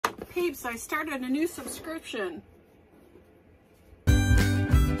peeps, I started a new subscription.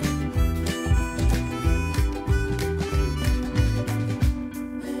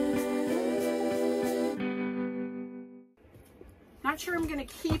 Not sure I'm going to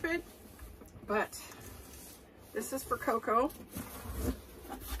keep it, but this is for Coco.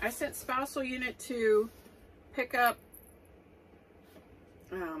 I sent Spousal Unit to pick up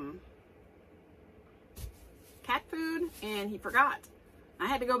cat food, and he forgot. I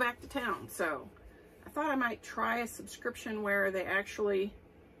had to go back to town, so I thought I might try a subscription where they actually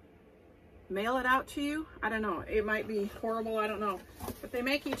mail it out to you. I don't know. It might be horrible. I don't know. But they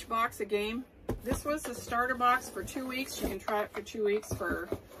make each box a game. This was the starter box for 2 weeks. You can try it for 2 weeks for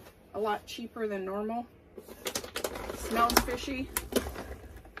a lot cheaper than normal. Smells fishy.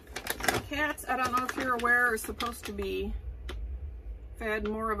 Cats, I don't know if you're aware, are supposed to be fed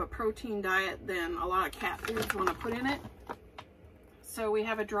more of a protein diet than a lot of cat foods want to put in it. So we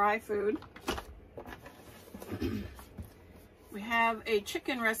have a dry food. We have a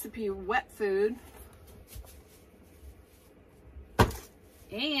chicken recipe wet food.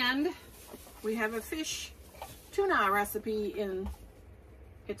 And we have a fish tuna recipe in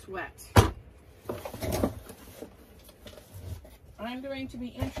it's wet. I'm going to be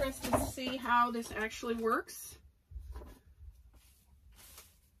interested to see how this actually works.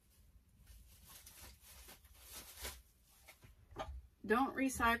 Don't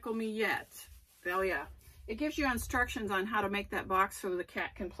recycle me yet. Oh yeah. It gives you instructions on how to make that box so the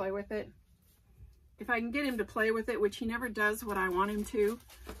cat can play with it. If I can get him to play with it, which he never does what I want him to,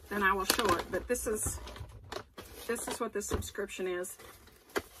 then I will show it. But this is what the subscription is.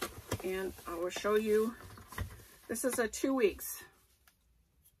 And I will show you. This is a 2 weeks.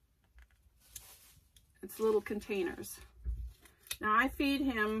 It's little containers. Now I feed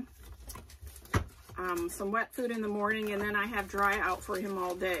him some wet food in the morning, and then I have dry out for him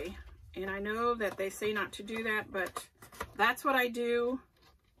all day. And I know that they say not to do that, but that's what I do.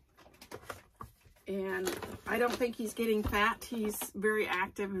 And I don't think he's getting fat. He's very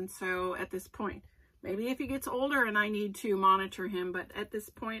active, and so at this point, maybe if he gets older and I need to monitor him, but at this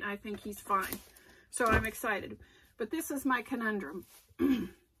point I think he's fine. So I'm excited. But this is my conundrum.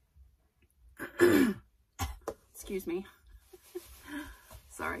 Excuse me.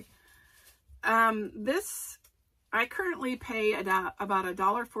 Sorry. This, I currently pay about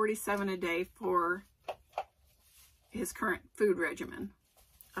 $1.47 a day for his current food regimen.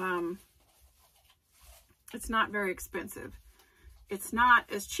 It's not very expensive. It's not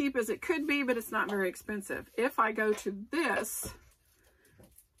as cheap as it could be, but it's not very expensive. If I go to this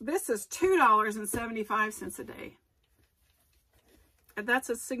is $2.75 a day. And that's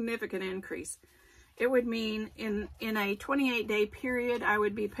a significant increase. It would mean in a 28-day period, I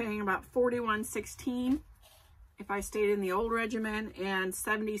would be paying about $41.16 if I stayed in the old regimen, and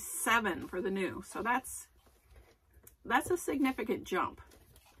 $77 for the new. So that's a significant jump.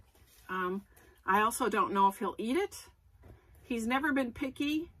 I also don't know if he'll eat it. He's never been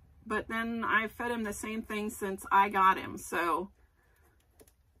picky, but then I've fed him the same thing since I got him. So,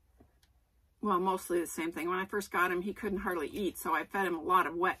 well, mostly the same thing. When I first got him, he couldn't hardly eat, so I fed him a lot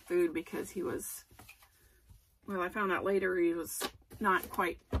of wet food because he was, well, I found out later he was not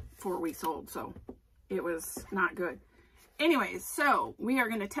quite 4 weeks old, so it was not good. Anyways, so we are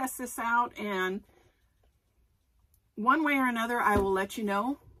going to test this out, and one way or another, I will let you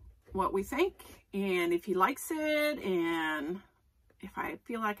know what we think, and if he likes it, and if I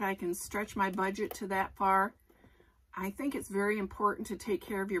feel like I can stretch my budget to that far. I think it's very important to take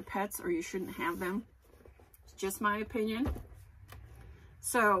care of your pets, or you shouldn't have them. It's just my opinion.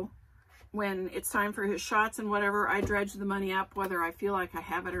 So when it's time for his shots and whatever, I dredge the money up whether I feel like I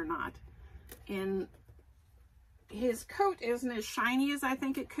have it or not. And his coat isn't as shiny as I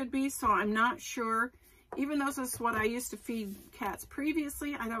think it could be, so I'm not sure. Even though this is what I used to feed cats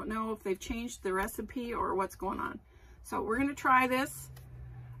previously, I don't know if they've changed the recipe or what's going on. So we're going to try this.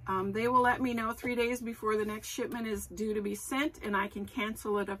 They will let me know 3 days before the next shipment is due to be sent, and I can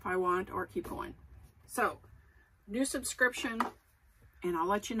cancel it if I want or keep going. So, new subscription, and I'll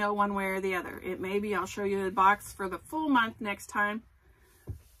let you know one way or the other. It may be I'll show you the box for the full month next time,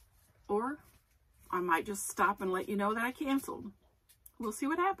 or I might just stop and let you know that I canceled. We'll see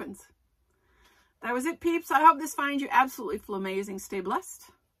what happens. That was it, peeps. I hope this finds you absolutely flamazing. Stay blessed.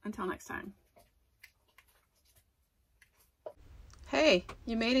 Until next time. Hey,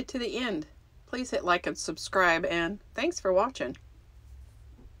 you made it to the end. Please hit like and subscribe, and thanks for watching.